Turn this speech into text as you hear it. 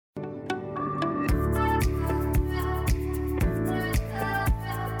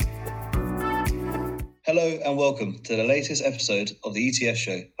Hello and welcome to the latest episode of the ETFs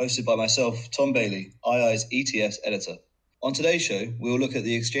Show, hosted by myself, Tom Bailey, II's ETFs editor. On today's show, we will look at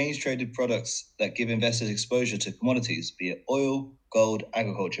the exchange-traded products that give investors exposure to commodities, be it oil, gold,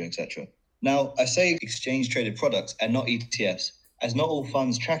 agriculture, etc. Now, I say exchange-traded products and not ETFs, as not all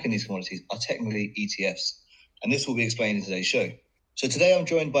funds tracking these commodities are technically ETFs, and this will be explained in today's show. So today I'm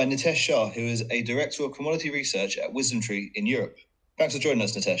joined by Nitesh Shah, who is a Director of Commodity Research at WisdomTree in Europe. Thanks for joining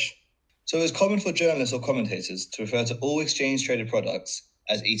us, Nitesh. So it's common for journalists or commentators to refer to all exchange-traded products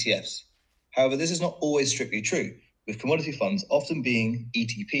as ETFs. However, this is not always strictly true, with commodity funds often being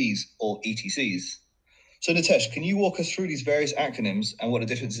ETPs or ETCs. So Nitesh, can you walk us through these various acronyms and what the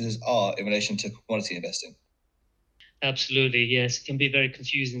differences are in relation to commodity investing? Absolutely, yes. It can be very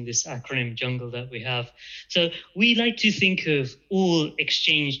confusing, this acronym jungle that we have. So we like to think of all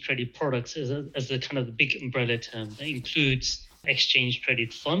exchange-traded products as a kind of the big umbrella term that includes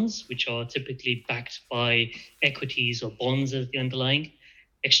exchange-traded funds, which are typically backed by equities or bonds as the underlying,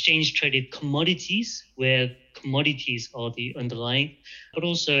 exchange-traded commodities, where commodities are the underlying, but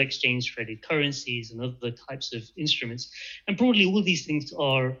also exchange-traded currencies and other types of instruments. And broadly, all these things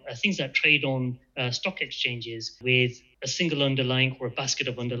are things that trade on stock exchanges with a single underlying or a basket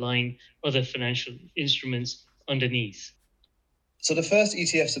of underlying other financial instruments underneath. So the first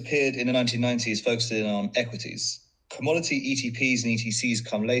ETFs appeared in the 1990s, focusing on equities. Commodity ETPs and ETCs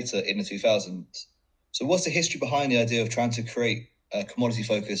come later in the 2000s. So what's the history behind the idea of trying to create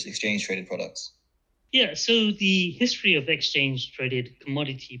commodity-focused exchange-traded products? Yeah, so the history of exchange-traded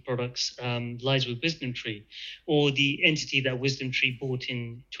commodity products lies with WisdomTree, or the entity that WisdomTree bought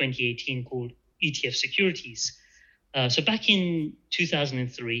in 2018 called ETF Securities. So back in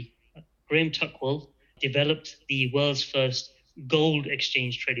 2003, Graham Tuckwell developed the world's first gold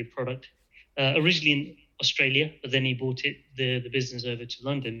exchange-traded product, originally in Australia, but then he brought the business over to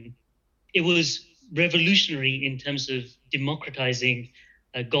London. It was revolutionary in terms of democratizing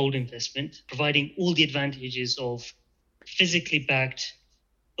gold investment, providing all the advantages of physically backed,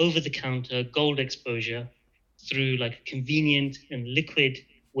 over-the-counter gold exposure through like a convenient and liquid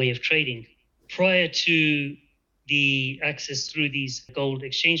way of trading. Prior to the access through these gold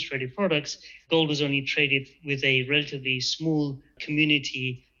exchange-traded products, gold was only traded with a relatively small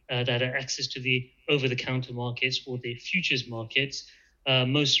community that had access to the over-the-counter markets or the futures markets.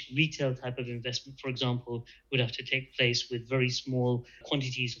 Most retail type of investment, for example, would have to take place with very small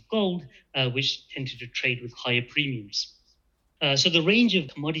quantities of gold, which tended to trade with higher premiums. So the range of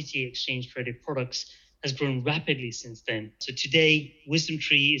commodity exchange-traded products has grown rapidly since then. So today,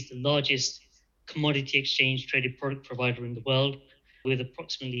 WisdomTree is the largest commodity exchange-traded product provider in the world, with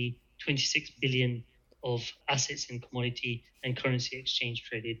approximately 26 billion of assets in commodity and currency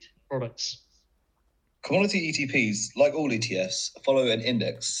exchange-traded products. Commodity ETPs, like all ETFs, follow an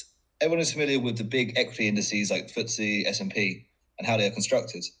index. Everyone is familiar with the big equity indices like FTSE, S&P, and how they are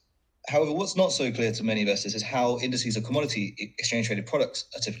constructed. However, what's not so clear to many investors is how indices of commodity exchange-traded products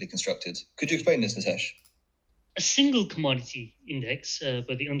are typically constructed. Could you explain this, Nitesh? A single commodity index,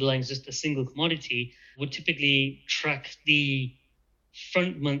 where the underlying is just a single commodity, would typically track the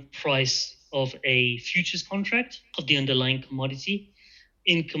front month price of a futures contract of the underlying commodity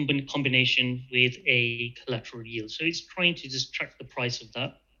in combination with a collateral yield. So it's trying to just track the price of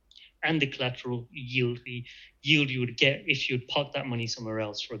that and the collateral yield, the yield you would get if you would park that money somewhere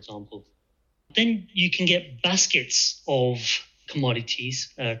else, for example. Then you can get baskets of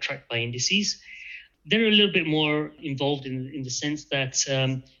commodities tracked by indices. They're a little bit more involved in the sense that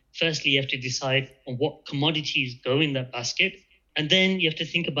firstly, you have to decide on what commodities go in that basket. And then you have to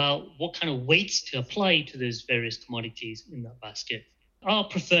think about what kind of weights to apply to those various commodities in that basket. Our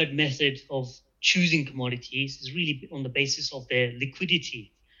preferred method of choosing commodities is really on the basis of their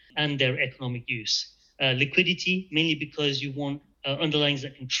liquidity and their economic use. Liquidity, mainly because you want underlyings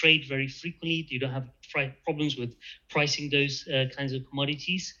that can trade very frequently. You don't have problems with pricing those kinds of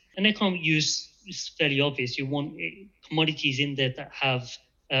commodities. And economic use is fairly obvious. You want commodities in there that have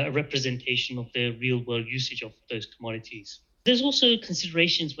a representation of the real world usage of those commodities. There's also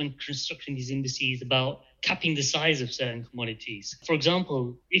considerations when constructing these indices about capping the size of certain commodities. For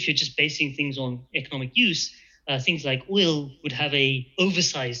example, if you're just basing things on economic use, things like oil would have a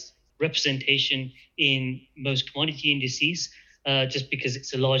oversized representation in most commodity indices, just because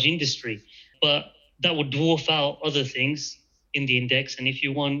it's a large industry. But that would dwarf out other things in the index. And if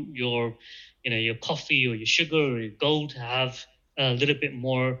you want your coffee or your sugar or your gold to have a little bit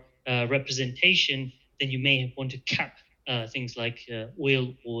more representation, then you may want to cap things like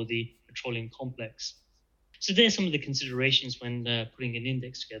oil or the petroleum complex. So there's some of the considerations when putting an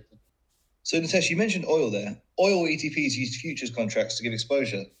index together. So Nitesh, you mentioned oil there. Oil ETPs use futures contracts to give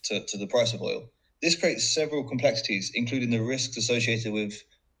exposure to the price of oil. This creates several complexities, including the risks associated with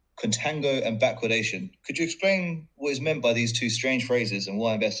contango and backwardation. Could you explain what is meant by these two strange phrases and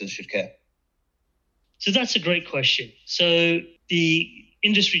why investors should care? So that's a great question. So the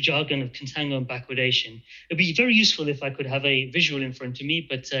industry jargon of contango and backwardation, it'd be very useful if I could have a visual in front of me,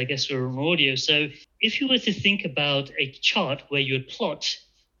 but I guess we're on audio. So if you were to think about a chart where you would plot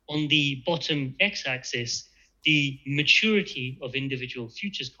on the bottom x-axis the maturity of individual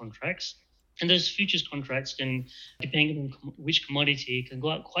futures contracts, and those futures contracts can, depending on which commodity, can go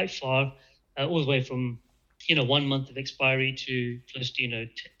out quite far, all the way from 1 month of expiry to close to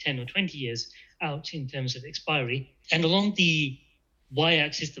 10 or 20 years out in terms of expiry. And along the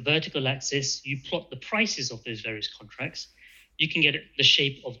y-axis, the vertical axis, you plot the prices of those various contracts. You can get the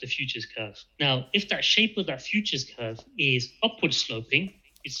shape of the futures curve. Now, if that shape of that futures curve is upward sloping,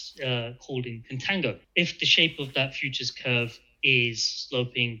 it's called in contango. If the shape of that futures curve is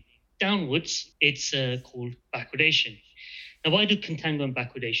sloping downwards, it's called backwardation. Now, why do contango and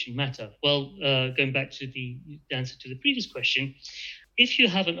backwardation matter? Well, going back to the answer to the previous question, if you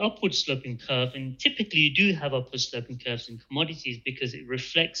have an upward sloping curve, and typically you do have upward sloping curves in commodities because it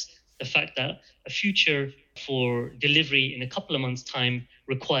reflects the fact that a future for delivery in a couple of months' time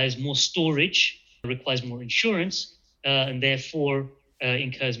requires more storage, requires more insurance, and therefore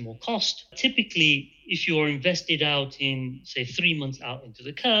incurs more cost. Typically, if you are invested out in, say, 3 months out into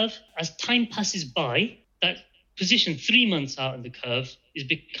the curve, as time passes by, that position 3 months out in the curve is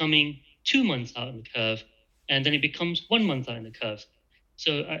becoming 2 months out in the curve, and then it becomes 1 month out in the curve.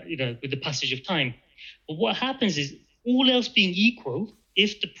 So, with the passage of time. But what happens is, all else being equal,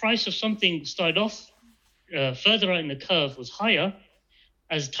 if the price of something started off further out in the curve was higher,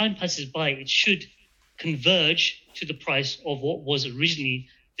 as time passes by, it should converge to the price of what was originally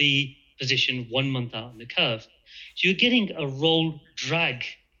the position 1 month out in the curve. So you're getting a roll drag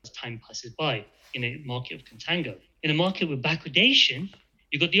as time passes by in a market of contango. In a market with backwardation,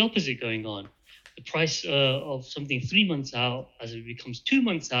 you've got the opposite going on. The price of something 3 months out, as it becomes 2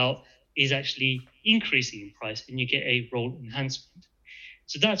 months out, is actually increasing in price, and you get a roll enhancement.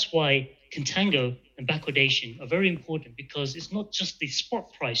 So that's why contango and backwardation are very important, because it's not just the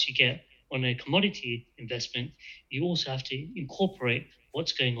spot price you get on a commodity investment. You also have to incorporate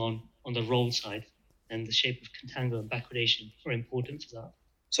what's going on the roll side, and the shape of contango and backwardation are important for that.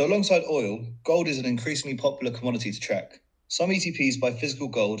 So alongside oil, gold is an increasingly popular commodity to track. Some ETPs buy physical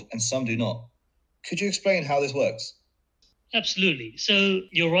gold and some do not. Could you explain how this works? Absolutely. So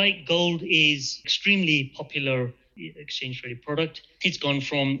you're right, gold is extremely popular exchange traded product. It's gone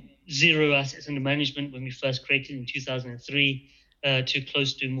from zero assets under management when we first created in 2003 to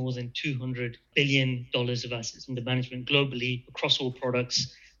close to more than $200 billion of assets under management globally across all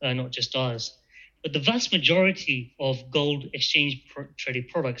products, not just ours. But the vast majority of gold exchange traded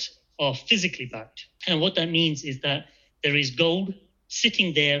products are physically backed. And what that means is that there is gold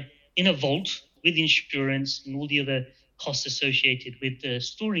sitting there in a vault with insurance and all the other costs associated with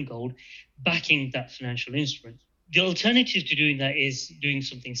storing gold, backing that financial instrument. The alternative to doing that is doing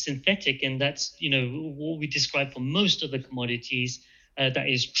something synthetic, and that's what we describe for most of the commodities, that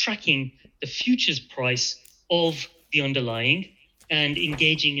is tracking the futures price of the underlying and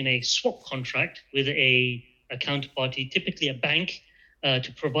engaging in a swap contract with a counterparty, typically a bank,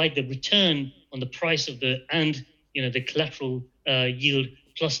 to provide the return on the price of the collateral yield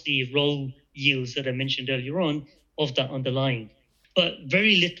plus the roll yields that I mentioned earlier on of that underlying. But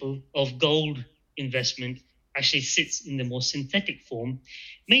very little of gold investment actually sits in the more synthetic form,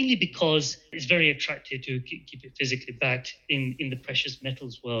 mainly because it's very attractive to keep it physically backed in the precious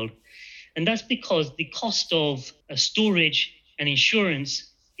metals world. And that's because the cost of storage and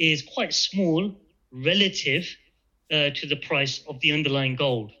insurance is quite small relative to the price of the underlying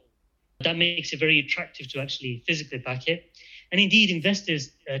gold. That makes it very attractive to actually physically back it. And indeed,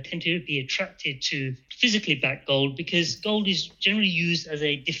 investors tend to be attracted to physically backed gold because gold is generally used as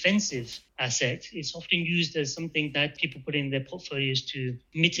a defensive asset. It's often used as something that people put in their portfolios to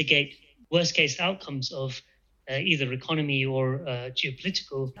mitigate worst case outcomes of either economy or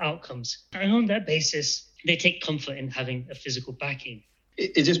geopolitical outcomes. And on that basis, they take comfort in having a physical backing.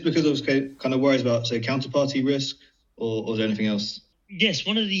 Is this because of kind of worries about, say, counterparty risk, or is there anything else? Yes,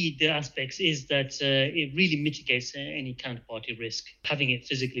 one of the aspects is that it really mitigates any counterparty risk. Having it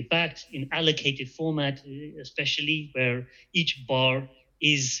physically backed in allocated format, especially where each bar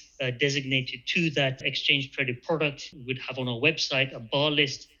is designated to that exchange traded product. We would have on our website a bar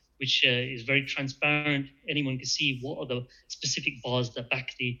list, which is very transparent. Anyone can see what are the specific bars that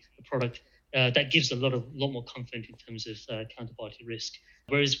back the product. That gives a lot more comfort in terms of counterparty risk.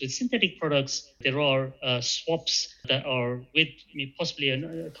 Whereas with synthetic products, there are swaps that are with possibly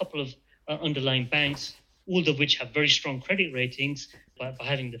a couple of underlying banks, all of which have very strong credit ratings. By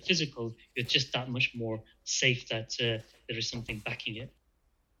having the physical, you're just that much more safe that there is something backing it.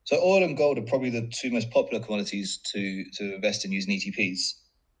 So oil and gold are probably the two most popular commodities to invest in using ETPs.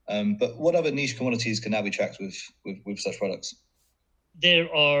 But what other niche commodities can now be tracked with such products?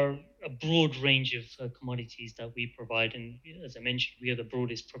 There are a broad range of commodities that we provide, and as I mentioned, we are the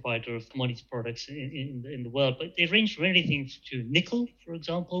broadest provider of commodity products in the world. But they range from anything to nickel, for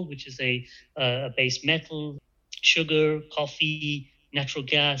example, which is a base metal, sugar, coffee, natural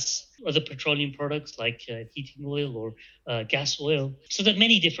gas, other petroleum products like heating oil or gas oil. So there are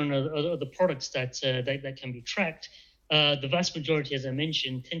many different other products that can be tracked. The vast majority, as I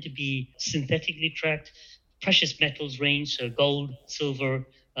mentioned, tend to be synthetically tracked. Precious metals range, so gold, silver,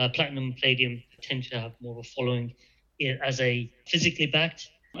 platinum, palladium tend to have more of a following as a physically backed.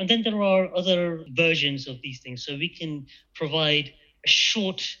 And then there are other versions of these things. So we can provide a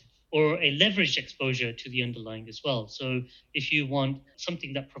short or a leveraged exposure to the underlying as well. So if you want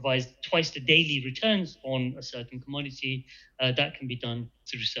something that provides twice the daily returns on a certain commodity, that can be done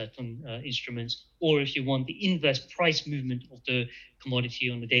through certain instruments. Or if you want the inverse price movement of the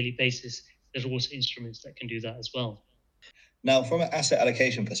commodity on a daily basis, there's also instruments that can do that as well. Now, from an asset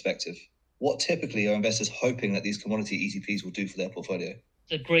allocation perspective, what typically are investors hoping that these commodity ETPs will do for their portfolio?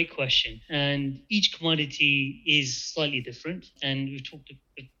 It's a great question. And each commodity is slightly different. And we've talked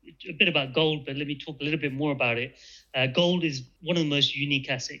a bit about gold, but let me talk a little bit more about it. Gold is one of the most unique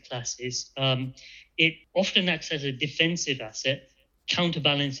asset classes. It often acts as a defensive asset,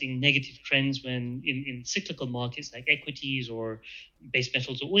 counterbalancing negative trends when in cyclical markets like equities or base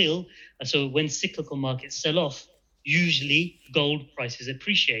metals or oil. So when cyclical markets sell off, usually gold prices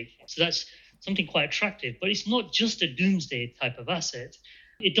appreciate. So that's something quite attractive. But it's not just a doomsday type of asset.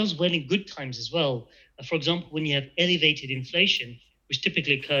 It does well in good times as well. For example, when you have elevated inflation, which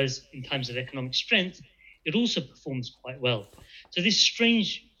typically occurs in times of economic strength, it also performs quite well. So this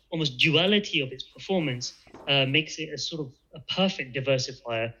strange, almost duality of its performance makes it a sort of a perfect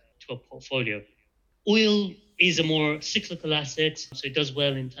diversifier to a portfolio. Oil is a more cyclical asset, so it does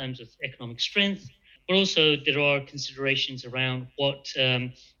well in times of economic strength, but also there are considerations around what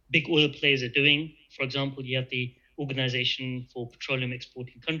big oil players are doing. For example, you have the Organization for Petroleum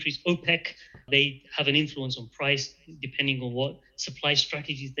Exporting Countries, OPEC. They have an influence on price depending on what supply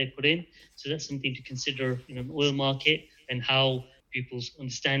strategies they put in. So that's something to consider in an oil market and how people's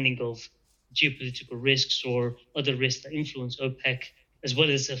understanding of geopolitical risks or other risks that influence OPEC, as well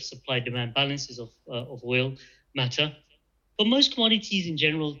as the supply-demand balances of oil matter. But most commodities in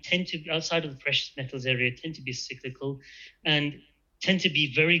general tend to, outside of the precious metals area, tend to be cyclical and tend to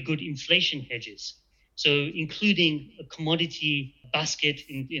be very good inflation hedges. So including a commodity basket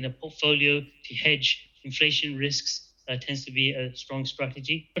in a portfolio to hedge inflation risks tends to be a strong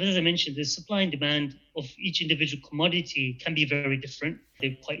strategy. But as I mentioned, the supply and demand of each individual commodity can be very different.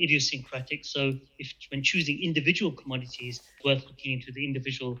 They're quite idiosyncratic. So when choosing individual commodities, it's worth looking into the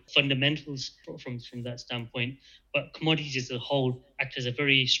individual fundamentals from that standpoint. But commodities as a whole act as a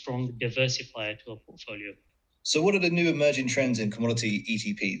very strong diversifier to a portfolio. So what are the new emerging trends in commodity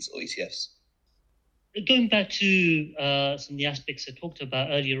ETPs or ETFs? Going back to some of the aspects I talked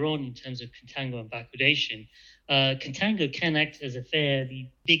about earlier on in terms of contango and backwardation, contango can act as a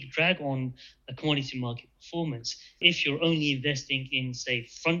fairly big drag on a commodity market performance if you're only investing in, say,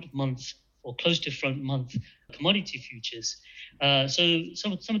 front month or close to front month commodity futures. So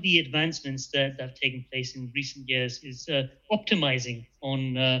some of the advancements that have taken place in recent years is optimizing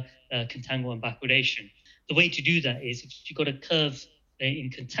on contango and backwardation. The way to do that is if you've got a curve in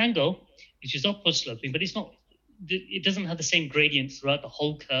contango, which is upward sloping, but it doesn't have the same gradient throughout the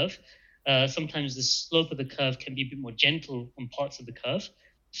whole curve. Sometimes the slope of the curve can be a bit more gentle on parts of the curve.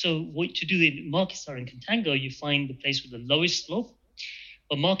 So what to do in markets that are in contango, you find the place with the lowest slope.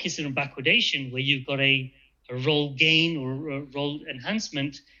 But markets that are in backwardation, where you've got a roll gain or a roll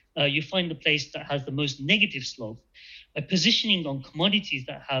enhancement, you find the place that has the most negative slope. By positioning on commodities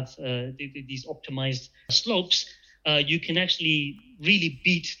that have these optimized slopes, you can actually really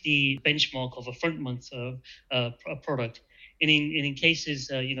beat the benchmark of a front month product. And in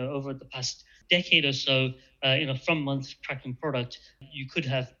cases, over the past decade or so, in a front month tracking product, you could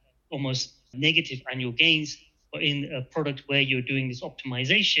have almost negative annual gains. But in a product where you're doing this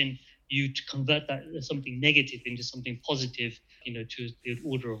optimization, you convert that something negative into something positive, to the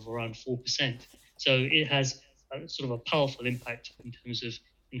order of around 4%. So it has sort of a powerful impact in terms of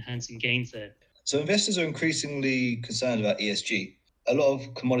enhancing gains there. So investors are increasingly concerned about ESG. A lot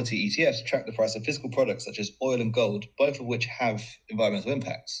of commodity ETFs track the price of physical products such as oil and gold, both of which have environmental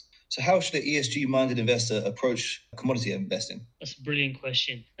impacts. So how should an ESG-minded investor approach commodity investing? That's a brilliant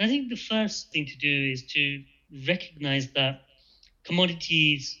question. I think the first thing to do is to recognize that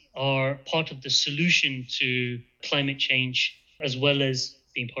commodities are part of the solution to climate change as well as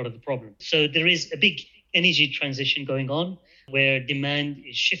being part of the problem. So there is a big energy transition going on where demand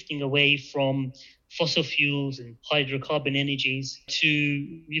is shifting away from fossil fuels and hydrocarbon energies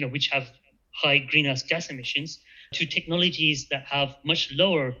to, which have high greenhouse gas emissions, to technologies that have much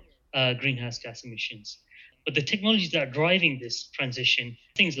lower greenhouse gas emissions. But the technologies that are driving this transition,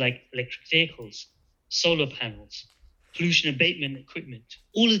 things like electric vehicles, solar panels, pollution abatement equipment,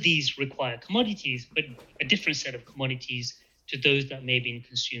 all of these require commodities, but a different set of commodities to those that may have been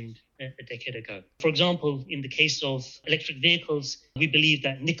consumed a decade ago. For example, in the case of electric vehicles, we believe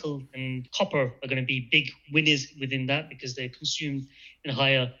that nickel and copper are going to be big winners within that because they're consumed in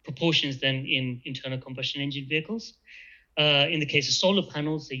higher proportions than in internal combustion engine vehicles. In the case of solar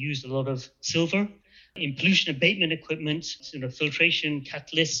panels, they use a lot of silver. In pollution abatement equipment, filtration,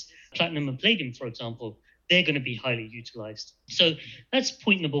 catalysts, platinum and palladium, for example, they're going to be highly utilized. So that's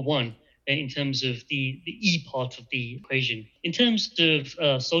point number one in terms of the E part of the equation. In terms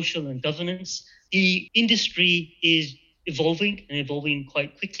of social and governance, the industry is evolving and evolving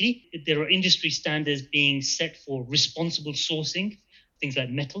quite quickly. There are industry standards being set for responsible sourcing, things like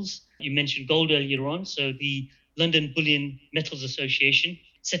metals. You mentioned gold earlier on. So the London Bullion Metals Association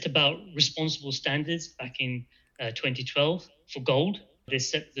set about responsible standards back in 2012 for gold. They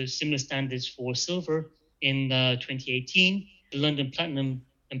set the similar standards for silver in 2018. The London Platinum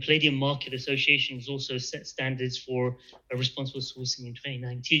and Palladium Market Association has also set standards for responsible sourcing in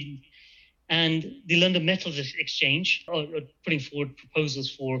 2019. And the London Metals Exchange are putting forward proposals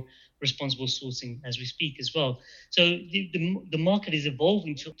for responsible sourcing as we speak as well. So the market is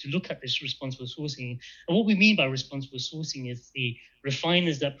evolving to look at this responsible sourcing. And what we mean by responsible sourcing is the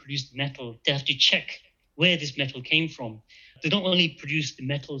refiners that produce the metal, they have to check where this metal came from. They don't only produce the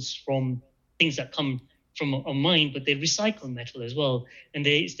metals from things that come from a mine, but they recycle metal as well. And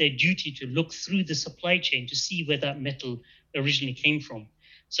it's their duty to look through the supply chain to see where that metal originally came from.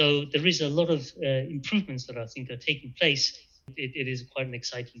 So there is a lot of improvements that I think are taking place. It is quite an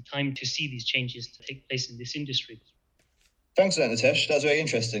exciting time to see these changes to take place in this industry. Thanks for that, Nitesh. That's very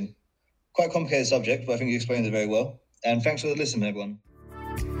interesting. Quite a complicated subject, but I think you explained it very well. And thanks for listening, everyone.